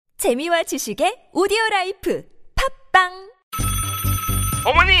재미와 지식의 오디오라이프 팝빵.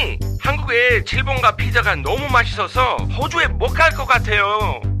 어머니, 한국에 칠본가 피자가 너무 맛있어서 호주에 못 갈 것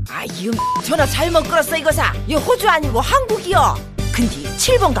같아요. 아유, 전화 잘못 걸었어 이거사. 이 호주 아니고 한국이요. 근데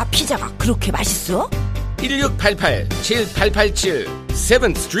칠번가 피자가 그렇게 맛있어? 1688-7887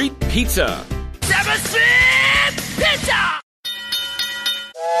 7th Street Pizza. 7th Street Pizza!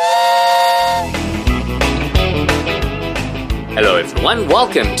 Hello everyone,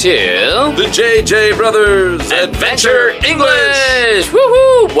 welcome to The JJ Brothers Adventure English!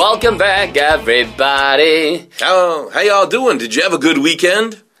 Woohoo! Welcome back everybody! How y'all doing? Did you have a good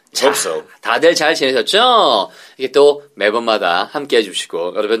weekend? Hope so. 다들 잘 지내셨죠? 이게 또 매번마다 함께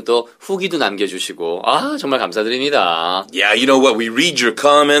해주시고 여러분 또 후기도 남겨주시고 정말 감사드립니다. Yeah, you know what? We read your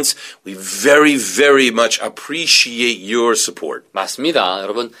comments. We very, very much appreciate your support. 맞습니다.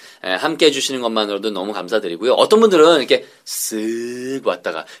 여러분 함께 해주시는 것만으로도 너무 감사드리고요. 어떤 분들은 이렇게 쓱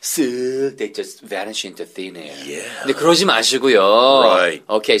왔다가 쓱 they just vanish into thin air. Yeah. 근데 그러지 마시고요. Right.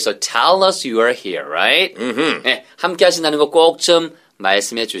 Okay, so tell us you are here, right? Mm-hmm. 네, 함께 하신다는 거 꼭 좀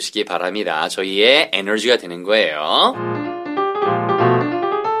말씀해 주시기 바랍니다. 저희의 에너지가 되는 거예요.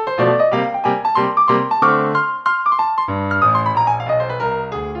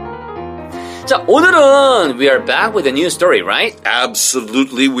 자, 오늘은 we are back with a new story, right?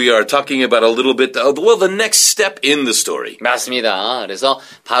 Absolutely. We are talking about a little bit of, well, the next step in the story. 맞습니다. 그래서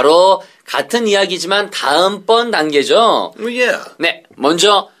바로 같은 이야기지만 다음번 단계죠. Yeah. 네,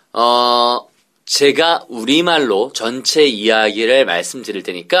 먼저 제가 우리말로 전체 이야기를 말씀드릴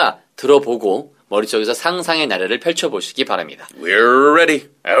테니까 들어보고 머릿속에서 상상의 나래를 펼쳐보시기 바랍니다. We're ready.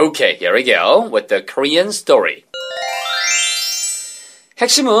 Okay, here we go with the Korean story.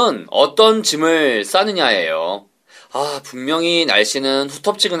 핵심은 어떤 짐을 싸느냐예요. 분명히 날씨는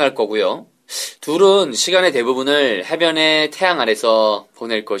후텁지근할 거고요. 둘은 시간의 대부분을 해변의 태양 아래서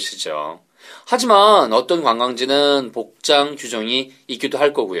보낼 것이죠. 하지만 어떤 관광지는 복장 규정이 있기도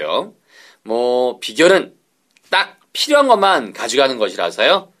할 거고요. 비결은 딱 필요한 것만 가져가는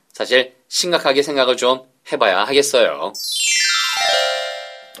것이라서요. 사실 심각하게 생각을 좀 해봐야 하겠어요.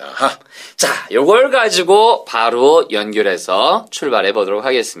 아하. 자, 요걸 가지고 바로 연결해서 출발해 보도록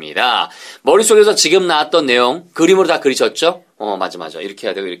하겠습니다. 머릿속에서 지금 나왔던 내용 그림으로 다 그리셨죠? 맞아.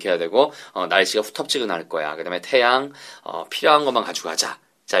 이렇게 해야 되고, 날씨가 후텁지근할 거야. 그 다음에 태양, 필요한 것만 가지고 가자.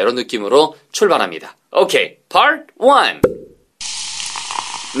 자, 이런 느낌으로 출발합니다. 오케이, part 1.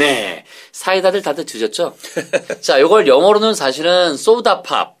 네, 사이다들 다들 드셨죠? 자, 요걸 영어로는 사실은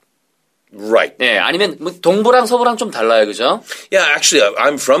소다팝. Right. 네, 아니면 동부랑 서부랑 좀 달라요, 그죠? Yeah, actually,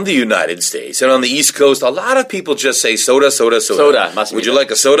 I'm from the United States, and on the East Coast, a lot of people just say soda. Soda, 맞습니다. Would you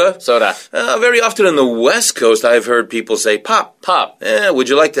like a soda? Soda. Very often on the West Coast, I've heard people say pop. Pop. Would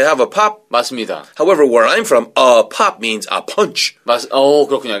you like to have a pop? 맞습니다. However, where I'm from, a pop means a punch.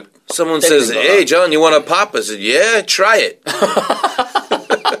 그렇군요. Someone says, hey, John, you want a pop? I said, yeah, try it.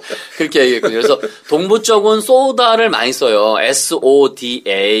 그렇게 얘기했군요. 그래서 동부 쪽은 소다를 많이 써요.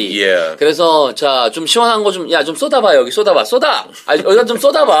 SODA. Yeah. 그래서 좀 시원한 거 좀 쏟아봐. 여기 쏟아봐. 여기다 좀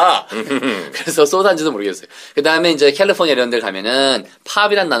쏟아봐. 그래서 소다인지도 모르겠어요. 그 다음에 이제 캘리포니아 이런 데 가면은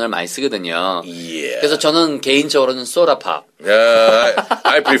팝이란 단어를 많이 쓰거든요. Yeah. 그래서 저는 개인적으로는 소다팝.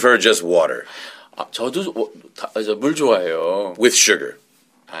 I prefer just water. 저도 물 좋아해요. With sugar.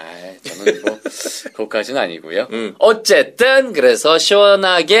 저는 그것까지는 아니고요. 어쨌든 그래서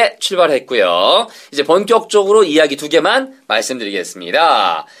시원하게 출발했고요. 이제 본격적으로 이야기 2개만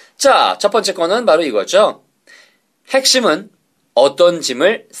말씀드리겠습니다. 자, 첫 번째 거는 바로 이거죠. 핵심은 어떤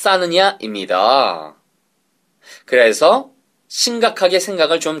짐을 싸느냐입니다. 그래서 심각하게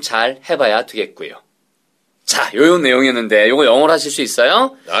생각을 좀 잘 해봐야 되겠고요. 자, 요 내용이었는데 요거 영어로 하실 수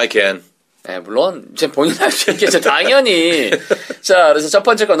있어요? I can. 네, 물론 제 본인 할 수 있겠죠. 당연히. 자, 그래서 첫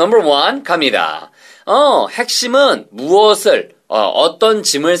번째 거 넘버 1 갑니다. 핵심은 무엇을 어떤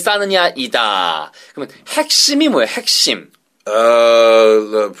짐을 싸느냐이다. 그러면 핵심이 뭐예요? 핵심.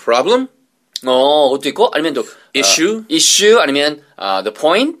 The problem? 그것도 있고 아니면 또 issue 아니면 the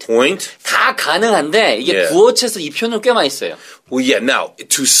point 다 가능한데 이게 구어체에서 이 표현을 꽤 많이 써요. Well, yeah. Now,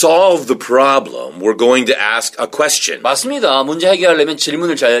 to solve the problem, we're going to ask a question. 맞습니다. 문제 해결하려면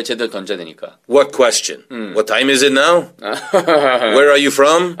질문을 제대로 던져야 되니까. What question? What time is it now? Where are you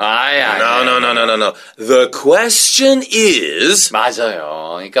from? No. The question is.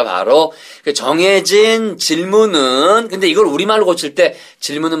 맞아요. 그러니까 바로 그 정해진 질문은 근데 이걸 우리말로 고칠 때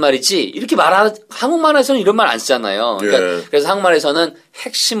질문은 말이지 이렇게 한국말에서는 이런 말 안 쓰잖아요. 그러니까 그래서 한국말에서는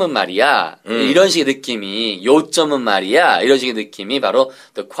핵심은 말이야 이런 식의 느낌이 요점은 말이야 이런 식의 느낌이 바로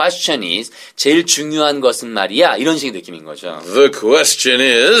the question is 제일 중요한 것은 말이야 이런 식의 느낌인 거죠. The question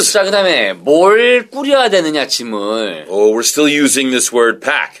is. 자 그다음에 뭘 꾸려야 되느냐 짐을. Oh, we're still using this word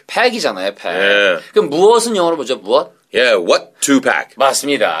pack. pack이잖아요, pack. Yeah. 그럼 무엇은 영어로 뭐죠? 무엇? Yeah, what to pack.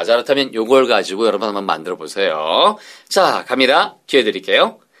 맞습니다. 자, 그렇다면 요걸 가지고 여러분 한번 만들어 보세요. 자, 갑니다. 기회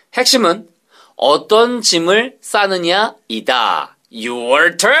드릴게요. 핵심은 어떤 짐을 싸느냐이다.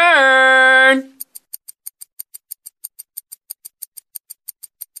 Your turn.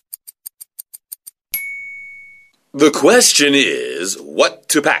 The question is what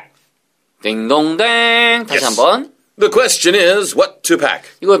to pack. 딩동댕. 다시 Yes. 한번. The question is what to pack.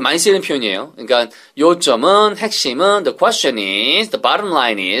 이거 많이 쓰이는 표현이에요. 그러니까 요점은 핵심은 the question is, the bottom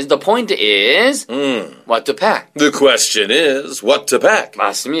line is, the point is what to pack. The question is what to pack.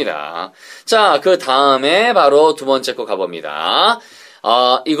 맞습니다. 자, 그 다음에 바로 두 번째 거 가봅니다.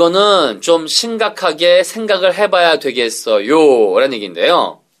 이거는 좀 심각하게 생각을 해봐야 되겠어요. 라는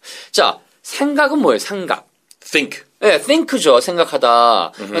얘기인데요. 자, 생각은 뭐예요? 생각. Think. 네, think죠.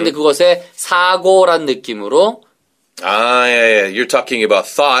 생각하다. 그런데 그것에 사고란 느낌으로 Yeah. You're talking about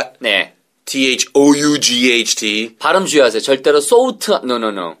thought. 네. T-H-O-U-G-H-T. 발음 주의하세요. 절대로 thought,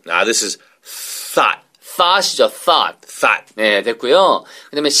 no. This is thought. thought이죠. thought. Thought. 네, 됐고요.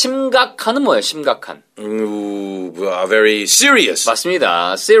 그 다음에 심각한은 뭐예요? 심각한. Very serious.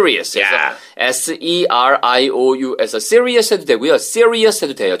 맞습니다. serious. Yeah. S-E-R-I-O-U에서 serious 해도 되고요. serious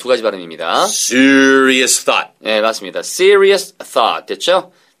해도 돼요. 두 가지 발음입니다. Serious thought. 네, 맞습니다. serious thought.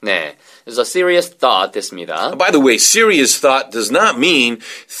 됐죠? 네. 그래서 serious thought 됐습니다. By the way, serious thought does not mean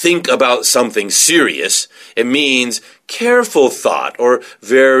think about something serious. It means careful thought or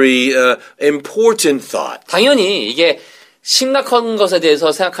very important thought. 당연히 이게 심각한 것에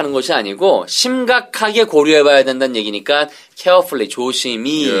대해서 생각하는 것이 아니고 심각하게 고려해봐야 된다는 얘기니까 carefully,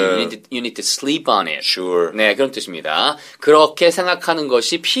 조심히 you need to sleep on it. Sure. 네, 그런 뜻입니다. 그렇게 생각하는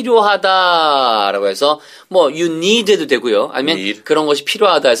것이 필요하다라고 해서 뭐 you need 해도 되고요. 아니면 need. 그런 것이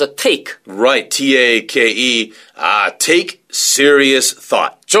필요하다 해서 take. Right. T-A-K-E. Take serious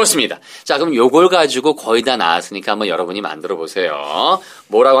thought. 좋습니다. 자, 그럼 요걸 가지고 거의 다 나왔으니까 한번 여러분이 만들어 보세요.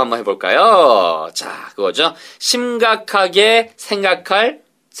 뭐라고 한번 해볼까요? 자, 그거죠. 심각하게 생각을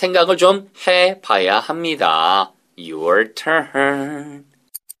좀 해봐야 합니다. Your turn.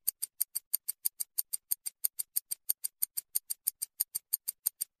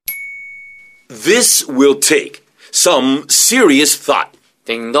 This will take some serious thought.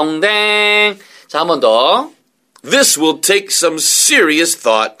 딩동댕. 자, 한 번 더. This will take some serious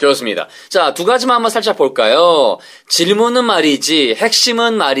thought. 좋습니다. 자, 두 가지만 한번 살짝 볼까요? 질문은 말이지,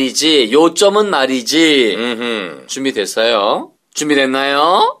 핵심은 말이지, 요점은 말이지. 준비됐어요?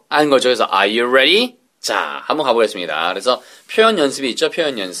 준비됐나요? 아닌 거죠. 그래서 Are you ready? 자, 한번 가보겠습니다. 그래서 표현 연습이 있죠.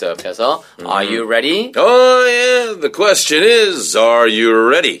 표현 연습해서 Are you ready? Oh, yeah. The question is, are you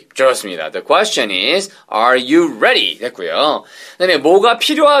ready? 좋습니다. The question is, are you ready? 됐고요. 그다음에 뭐가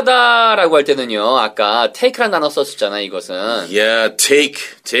필요하다라고 할 때는요. 아까 take라는 단어 썼었잖아요. 이것은. Yeah,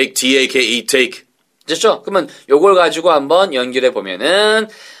 take, T-A-K-E, take. 됐죠? 그러면 요걸 가지고 한번 연결해 보면은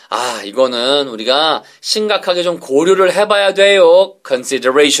이거는 우리가 심각하게 좀 고려를 해봐야 돼요.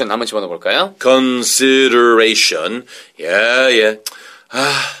 consideration 한번 집어넣어 볼까요? Consideration. Yeah.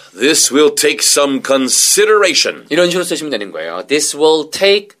 This will take some consideration. 이런 식으로 쓰시면 되는 거예요. This will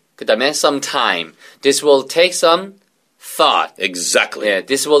take 그 다음에 some time. This will take some thought. Exactly. Yeah,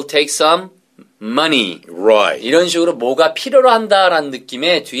 this will take some money. Right. 이런 식으로 뭐가 필요로 한다라는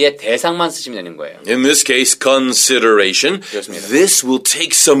느낌의 뒤에 대상만 쓰시면 되는 거예요. In this case, consideration. 그렇습니다. This will take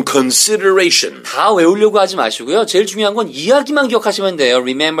some consideration. 다 외우려고 하지 마시고요. 제일 중요한 건 이야기만 기억하시면 돼요.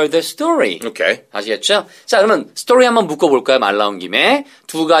 Remember the story. Okay. 아시겠죠? 자, 그러면 스토리 한번 묶어볼까요? 말 나온 김에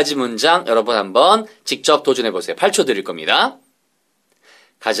두 가지 문장 여러분 한번 직접 도전해보세요. 8초 드릴 겁니다.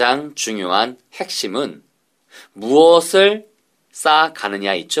 가장 중요한 핵심은 무엇을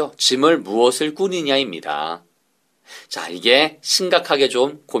쌓아가느냐 있죠? 짐을 무엇을 꾸느냐입니다. 자, 이게 심각하게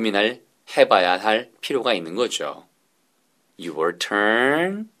좀 고민을 해봐야 할 필요가 있는 거죠. Your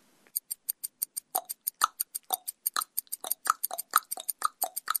turn.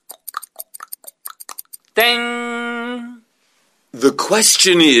 땡! The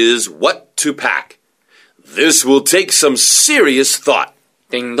question is what to pack. This will take some serious thought.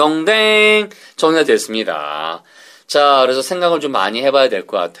 띵동댕! 정리됐습니다. 자, 그래서 생각을 좀 많이 해봐야 될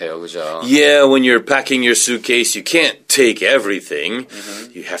것 같아요. 그죠? Yeah, when you're packing your suitcase, you can't take everything.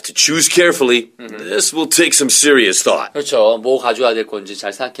 You have to choose carefully. This will take some serious thought. 그렇죠. 뭐 가져와야 될 건지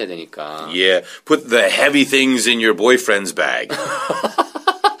잘 생각해야 되니까. Yeah, put the heavy things in your boyfriend's bag.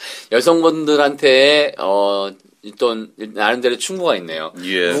 여성분들한테 또 나름대로 충고가 있네요.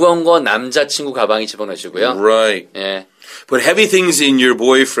 Yeah. 무거운 거 남자친구 가방에 집어넣으시고요. Right. 예. Put heavy things in your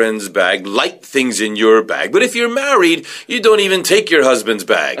boyfriend's bag, light things in your bag. But if you're married, you don't even take your husband's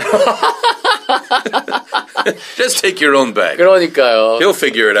bag. Just take your own bag. 그러니까요. He'll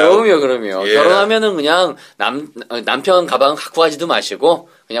figure it out. 그럼요. Yeah. 결혼하면은 그냥 남편 가방 갖고 가지도 마시고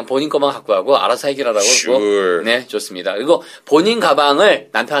그냥 본인 것만 갖고 가고 알아서 해결하라고. Sure. 네, 좋습니다. 그리고 본인 가방을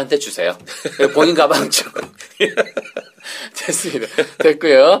남편한테 주세요. 그리고 본인 가방 좀. 됐습니다.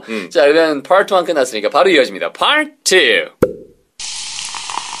 됐고요. 자, 그러면 파트 1 끝났으니까 바로 이어집니다. 파트 2.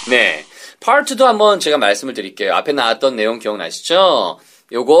 네. 파트 2도 한번 제가 말씀을 드릴게요. 앞에 나왔던 내용 기억나시죠?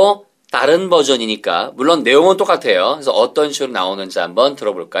 요거 다른 버전이니까 물론 내용은 똑같아요. 그래서 어떤 식으로 나오는지 한번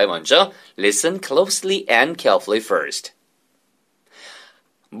들어볼까요? 먼저 Listen closely and carefully first.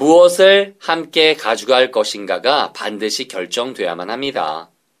 무엇을 함께 가져갈 것인가가 반드시 결정되어야만 합니다.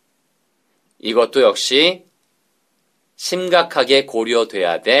 이것도 역시 심각하게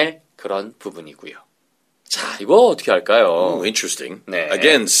고려돼야 될 그런 부분이고요. 자, 이거 어떻게 할까요? Oh, interesting. 네.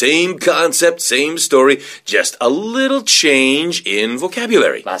 Again, same concept, same story, just a little change in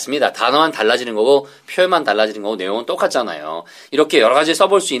vocabulary. 맞습니다. 단어만 달라지는 거고 표현만 달라지는 거고 내용은 똑같잖아요. 이렇게 여러 가지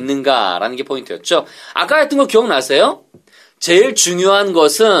써볼 수 있는가라는 게 포인트였죠. 아까 했던 거 기억나세요? 제일 중요한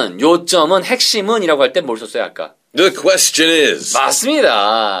것은 요점은 핵심은 이라고 할 때 뭘 썼어요 아까? The question is.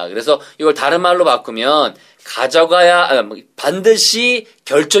 맞습니다. 그래서 이걸 다른 말로 바꾸면 반드시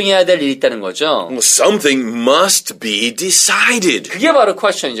결정해야 될 일이 있다는 거죠. Something must be decided. 그게 바로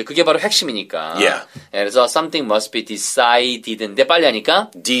question이죠. 그게 바로 핵심이니까. Yeah. 그래서 something must be decided인데 빨리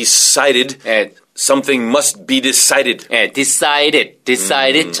하니까 Decided. 예, Something must be decided. 예,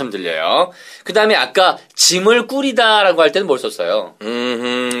 decided 처럼 들려요. 그 다음에 아까 짐을 꾸리다라고 할 때는 뭘 썼어요?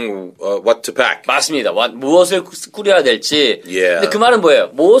 What to pack. 맞습니다. 무엇을 꾸려야 될지. Yeah. 근데 그 말은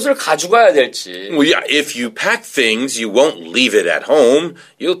뭐예요? 무엇을 가져가야 될지. Well, yeah, if you pack things, you won't leave it at home.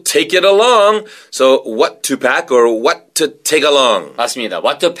 You'll take it along. So, what to pack or what to take along? 맞습니다.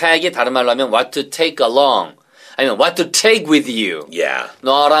 What to pack이 다른 말로 하면 what to take along. 아니면 what to take with you. Yeah.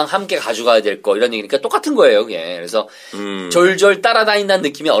 너랑 함께 가져가야 될 거 이런 얘기니까 똑같은 거예요. 그게. 그래서 졸졸 따라다닌다는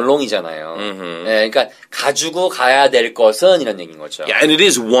느낌이 얼렁이잖아요. 네, 그러니까 가지고 가야 될 것은 이런 얘기인 거죠. Yeah, and it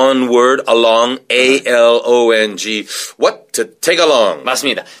is one word, along, A-L-O-N-G. What to take along.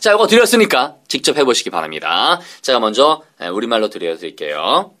 맞습니다. 자, 이거 드렸으니까 직접 해보시기 바랍니다. 제가 먼저 우리말로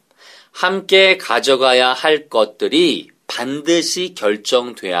드릴게요. 함께 가져가야 할 것들이 반드시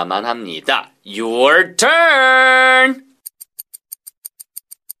결정돼야만 합니다. Your turn!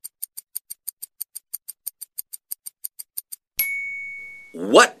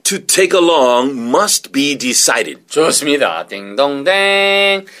 What to take along must be decided. 좋습니다.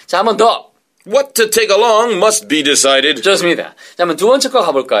 띵동댕. 자, 한 번 더. What to take along must be decided. 좋습니다. 자, 한번 두 번째 거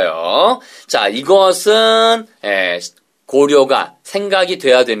가볼까요? 자, 이것은 고려가 생각이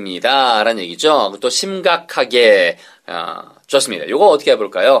돼야 됩니다. 라는 얘기죠. 또 심각하게 좋습니다. 이거 어떻게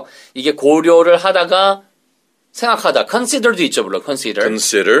해볼까요? 이게 고려를 하다가 생각하다. consider도 있죠, 물론 consider.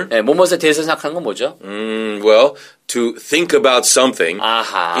 Consider. 네, 뭐뭐에 대해서 생각하는 건 뭐죠? Well, to think about something.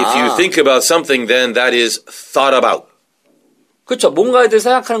 아하. If you think about something, then that is thought about. 그렇죠. 뭔가에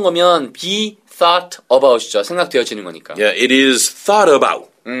대해서 생각하는 거면 be thought about이죠. 생각되어지는 거니까. Yeah, it is thought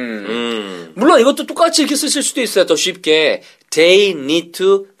about. 물론 이것도 똑같이 이렇게 쓰실 수도 있어요. 더 쉽게. They need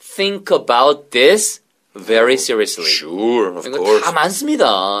to think about this very seriously. Sure, of 이거 course. 다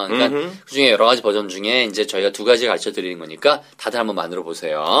많습니다. 그러니까 그중에 여러 가지 버전 중에 이제 저희가 두 가지 가르쳐 드리는 거니까 다들 한번 만들어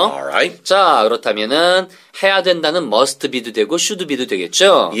보세요. Alright. 자, 그렇다면은 해야 된다는 must be도 되고 should be도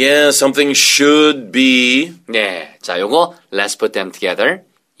되겠죠? Yeah, something should be. 네. 자, 요거 let's put them together.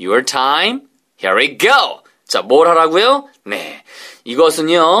 Your time. Here we go. 자, 뭘 하라고요? 네.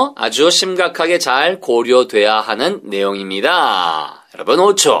 이것은요, 아주 심각하게 잘 고려돼야 하는 내용입니다. 여러분,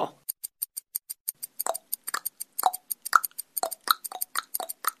 5초.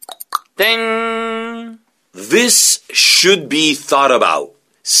 땡. This should be thought about.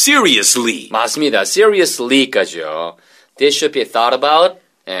 Seriously. 맞습니다. seriously까지요. This should be thought about.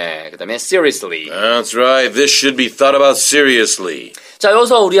 예, 그 다음에 seriously. That's right. This should be thought about seriously. 자,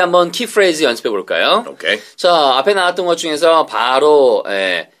 여기서 우리 한번 키프레이즈 연습해 볼까요? Okay. 자, 앞에 나왔던 것 중에서 바로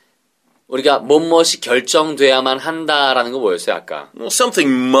우리가 뭐뭇이 결정돼야만 한다라는 거 뭐였어요, 아까? Well,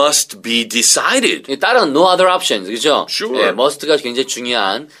 something must be decided. 다른 no other options, 그죠? Sure. 예, must가 굉장히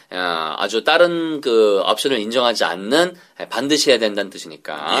중요한, 아주 다른 그 옵션을 인정하지 않는 반드시 해야 된다는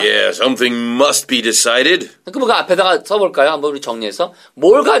뜻이니까. Yeah, something must be decided. 그럼 그 앞에다가 써볼까요? 한번 우리 정리해서.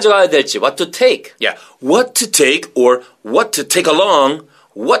 뭘 가져가야 될지, what to take. Yeah, what to take or what to take along.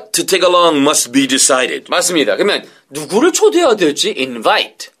 What to take along must be decided. 맞습니다. 그러면 누구를 초대해야 될지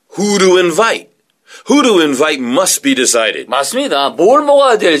invite. Who to invite? Who to invite must be decided. 맞습니다. 뭘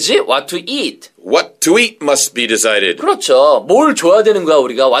먹어야 될지 what to eat. What to eat must be decided. 그렇죠. 뭘 줘야 되는 거야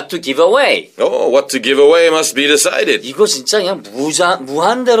우리가 what to give away. Oh, what to give away must be decided. 이거 진짜 그냥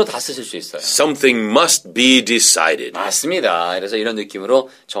무한대로 다 쓰실 수 있어요. Something must be decided. 맞습니다. 그래서 이런 느낌으로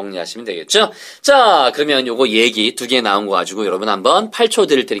정리하시면 되겠죠. 자, 그러면 요거 얘기 2개 나온 거 가지고 여러분 한번 8초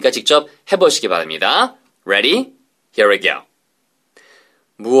드릴 테니까 직접 해보시기 바랍니다. Ready? Here we go.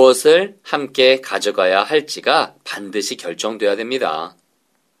 무엇을 함께 가져가야 할지가 반드시 결정돼야 됩니다.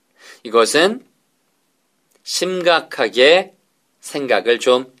 이것은 심각하게 생각을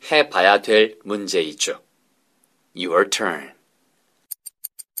좀 해봐야 될 문제이죠. Your turn.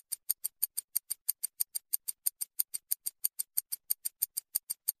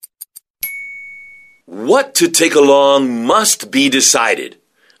 What to take along must be decided.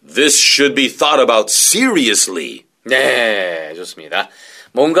 This should be thought about seriously. 네, 좋습니다.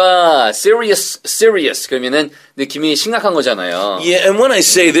 뭔가 serious 그러면은 느낌이 심각한 거잖아요. Yeah, and when I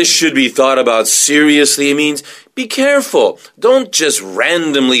say this should be thought about seriously, it means be careful. Don't just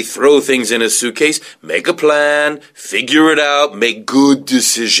randomly throw things in a suitcase. Make a plan, figure it out, make good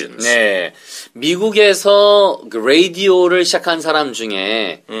decisions. 네, 미국에서 그 라디오를 시작한 사람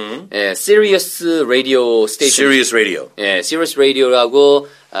중에 Sirius Radio Station, Serious radio. 예, Sirius Radio라고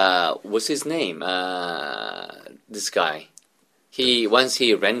what's his name? This guy. Once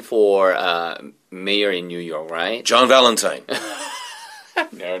he ran for mayor in New York, right? John Valentine.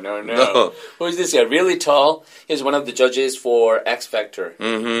 No. Who is this guy? Really tall. He's one of the judges for X Factor.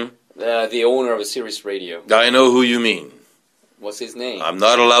 The owner of Sirius Radio. I know who you mean. What's his name? I'm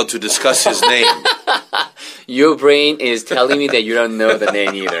not allowed to discuss his name. Your brain is telling me that you don't know the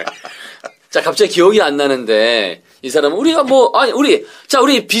name either. 자, 갑자기 기억이 안 나는데 이 사람은 우리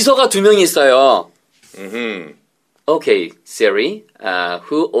비서가 2명이 있어요. Okay, Siri,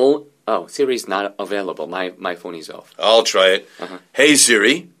 Siri is not available. My phone is off. I'll try it. Hey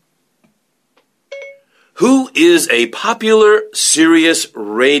Siri. Who is a popular Sirius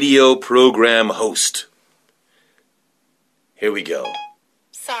radio program host? Here we go.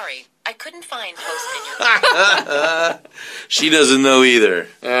 Sorry, I couldn't find host in your... She doesn't know either.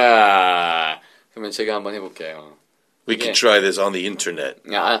 그러면 제가 한번 해볼게요. We can try this on the internet.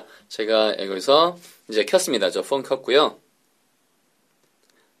 제가 여기서 이제 켰습니다. 저 폰 켰고요.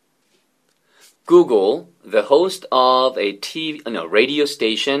 Google the host of a radio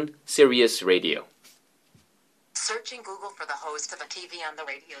station, Sirius Radio. Searching Google for the host of a TV on the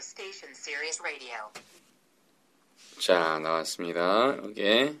radio station, Sirius Radio. 자, 나왔습니다.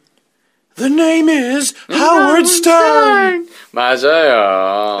 여기. The name is Howard Stern.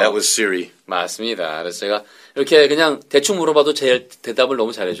 맞아요. That was Siri. 맞습니다. 그래서 제가 이렇게 그냥 대충 물어봐도 제 대답을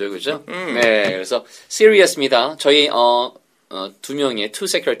너무 잘해줘요, 그죠? 네, 그래서 Serious입니다. 저희 2명의 two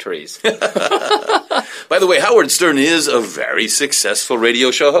secretaries. By the way, Howard Stern is a very successful radio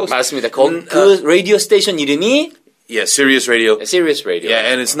show host. 맞습니다. 그 라디오 스테이션 이름이 Yeah, Sirius Radio. Sirius Radio. Yeah,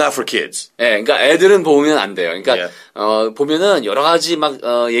 and it's not for kids. 네, 그러니까 애들은 보면 안 돼요. 그러니까 보면은 여러 가지 막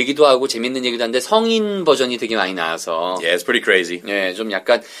얘기도 하고 재밌는 얘기도 하는데 성인 버전이 되게 많이 나와서. Yeah, it's pretty crazy. 네, 좀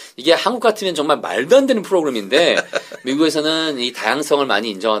약간 이게 한국 같으면 정말 말도 안 되는 프로그램인데 미국에서는 이 다양성을 많이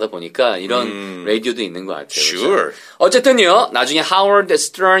인정하다 보니까 이런 라디오도 있는 것 같아요. Sure. 그렇죠? 어쨌든요, 나중에 하워드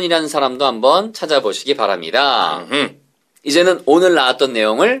스턴이라는 사람도 한번 찾아보시기 바랍니다. 이제는 오늘 나왔던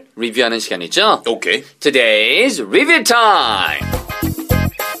내용을 리뷰하는 시간이죠. Okay. Today's Review Time!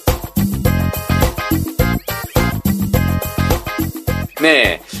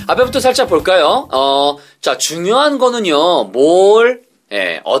 네, 앞에부터 살짝 볼까요? 자, 중요한 거는요,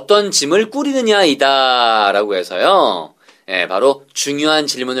 어떤 짐을 꾸리느냐이다 라고 해서요. 예, 바로 중요한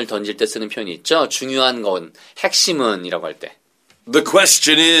질문을 던질 때 쓰는 표현이 있죠. 중요한 건, 핵심은 이라고 할 때. The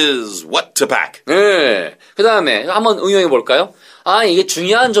question is what to pack. 네. 그 다음에 한번 응용해 볼까요? 이게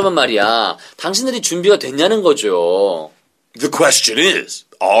중요한 점은 말이야. 당신들이 준비가 됐냐는 거죠. The question is,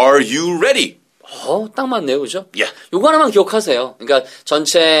 are you ready? 딱 맞네요. 그죠? Yeah. 요거 하나만 기억하세요. 그러니까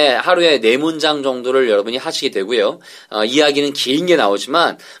전체 하루에 4문장 정도를 여러분이 하시게 되고요. 이야기는 긴 게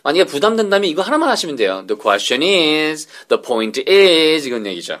나오지만 만약에 부담된다면 이거 하나만 하시면 돼요. The question is, the point is 이건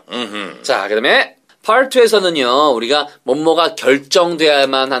얘기죠. 자, 그 다음에 Part 2에서는요, 우리가 뭐뭐가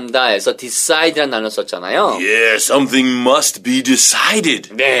결정되어야만 한다 해서 decide라는 단어를 썼잖아요. Yeah, something must be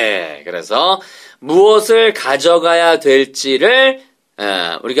decided. 네, 그래서 무엇을 가져가야 될지를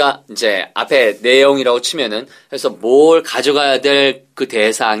우리가 이제 앞에 내용이라고 치면은 그래서 뭘 가져가야 될 그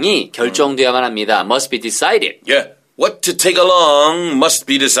대상이 결정되어야만 합니다. Must be decided. Yeah, what to take along must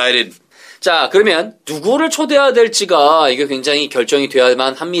be decided. 자, 그러면 누구를 초대해야 될지가 이게 굉장히 결정이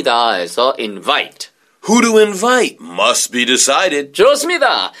되어야만 합니다. 해서 invite. Who to invite must be decided.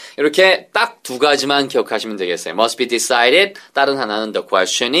 좋습니다. 이렇게 딱 두 가지만 기억하시면 되겠어요. Must be decided. 다른 하나는 the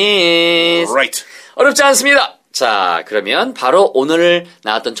question is. Right. 어렵지 않습니다. 자, 그러면 바로 오늘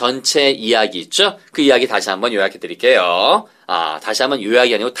나왔던 전체 이야기 있죠? 그 이야기 다시 한번 요약해 드릴게요. 다시 한번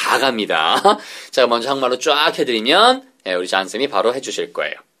요약이 아니고 다 갑니다. 자, 먼저 한국말로 쫙 해드리면 우리 잔쌤이 바로 해주실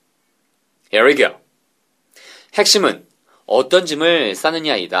거예요. Here we go. 핵심은 어떤 짐을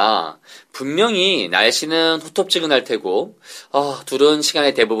싸느냐이다. 분명히 날씨는 후텁지근할 테고 둘은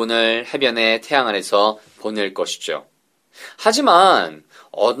시간의 대부분을 해변의 태양 아래서 보낼 것이죠. 하지만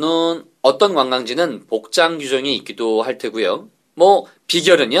어떤 관광지는 복장 규정이 있기도 할 테고요.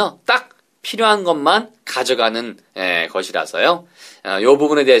 비결은요. 딱 필요한 것만 가져가는 것이라서요. 이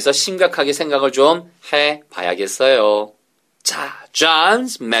부분에 대해서 심각하게 생각을 좀 해봐야겠어요. 자,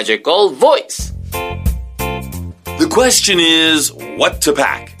 John's magical voice. The question is, what to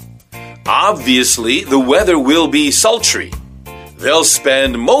pack? Obviously, the weather will be sultry. They'll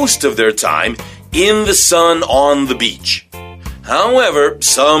spend most of their time in the sun on the beach. However,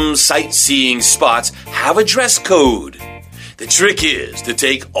 some sightseeing spots have a dress code. The trick is to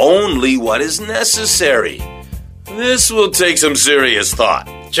take only what is necessary. This will take some serious thought.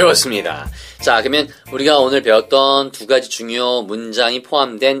 좋습니다. 자, 그러면 우리가 오늘 배웠던 두 가지 중요 문장이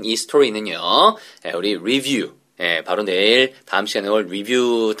포함된 이 스토리는요. 우리 리뷰, 바로 내일 다음 시간에 올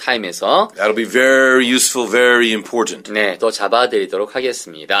리뷰 타임에서 That'll be very useful, very important. 네, 또 잡아드리도록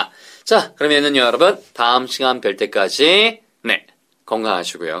하겠습니다. 자, 그러면은 여러분 다음 시간 뵐 때까지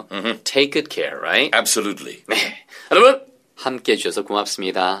건강하시고요. Take good care, right? Absolutely. 네, 여러분 함께 해주셔서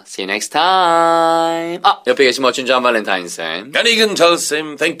고맙습니다. See you next time. 옆에 계신 멋진 존 발렌타인쌤. Ganigan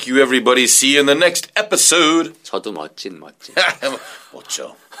Talsim, thank you everybody. See you in the next episode. 저도 멋진.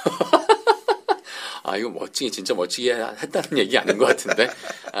 멋져. 이거 멋지게, 진짜 멋지게 했다는 얘기 아닌 것 같은데.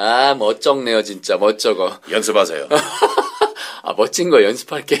 멋쩍네요, 진짜. 멋쩍어. 연습하세요. 멋진 거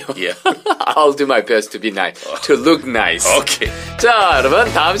연습할게요. Yeah. I'll do my best to be nice, to look nice. Okay. 자,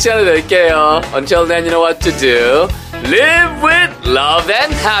 여러분, 다음 시간에 뵐게요. Until then, you know what to do. Live with love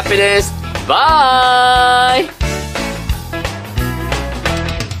and happiness. Bye!